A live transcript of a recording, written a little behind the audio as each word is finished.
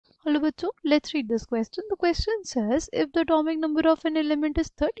Hello बच्चों, let's read this question. The question says if the atomic number of an element is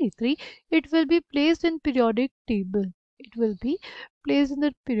 33, it will be placed in periodic table. It will be placed in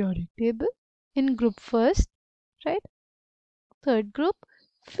the periodic table in group first, right? Third group,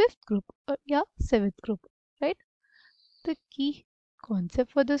 fifth group, or yeah, seventh group, right? The key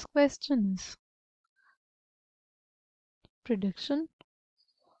concept for this question is prediction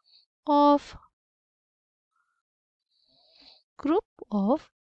of group of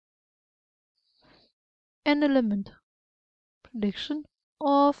an element. Prediction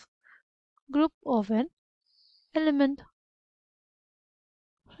of group of an element,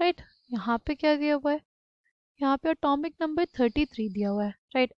 right? यहाँ पे क्या दिया हुआ है? यहाँ पे atomic number 33 दिया हुआ है,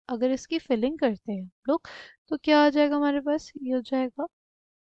 राइट? अगर इसकी फिलिंग करते हैं लोग तो क्या आ जाएगा हमारे पास? ये हो जाएगा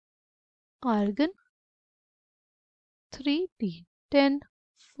argon 3d 10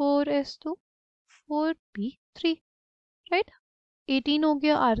 4s2 4p3, right? 18 हो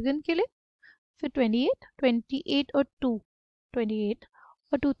गया आर्गन के लिए, फिर 28 और 2 28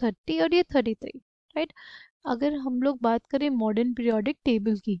 और 2 30 और ये 33, राइट? अगर हम लोग बात करें मॉडर्न पीरियोडिक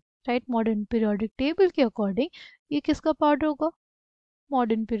टेबल की, राइट, मॉडर्न पीरियोडिक टेबल के अकॉर्डिंग ये किसका पार्ट होगा?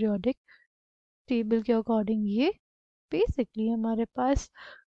 मॉडर्न पीरियोडिक टेबल के अकॉर्डिंग ये बेसिकली हमारे पास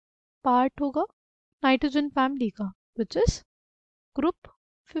पार्ट होगा नाइट्रोजन फैमिली का, which is group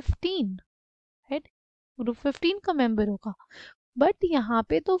 15, right? Group 15 का मेंबर होगा। बट यहाँ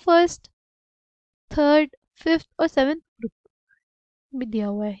पे तो फर्स्ट, थर्ड, फिफ्थ और सेवेंथ ग्रुप भी दिया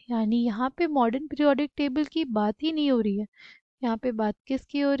हुआ है, यानी यहाँ पे मॉडर्न पीरियोडिक टेबल की बात ही नहीं हो रही है। यहाँ पे बात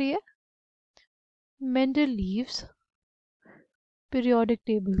किसकी हो रही है? मेंडलीव्स पीरियोडिक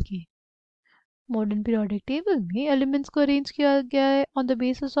टेबल की। मॉडर्न पीरियोडिक टेबल में एलिमेंट्स को अरेंज किया गया है on the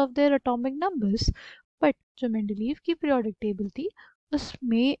basis of their atomic numbers, but जो मेंडलीव की पीरियोडिक टेबल थी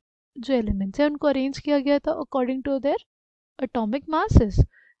उसमें जो एलिमेंट्स हैं उनको अरेंज किया गया था according to their atomic masses,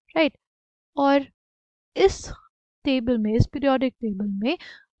 right? और इस टेबल में, इस पीरियोडिक टेबल में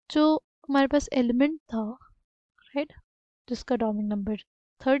जो हमारे पास एलिमेंट था, राइट, जिसका एटॉमिक नंबर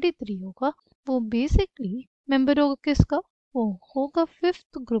 33 होगा, वो बेसिकली मेंबर होगा किसका? वो होगा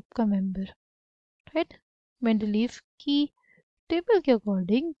फिफ्थ ग्रुप का मेंबर, राइट? मेंडलीव की टेबल के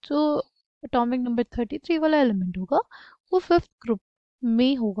अकॉर्डिंग जो एटॉमिक नंबर 33 वाला एलिमेंट होगा वो फिफ्थ ग्रुप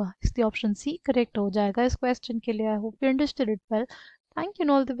में होगा, इसलिए ऑप्शन सी करेक्ट हो जाएगा इस क्वेश्चन के लिए। I hope you understood it well. Thank you,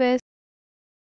 all the best.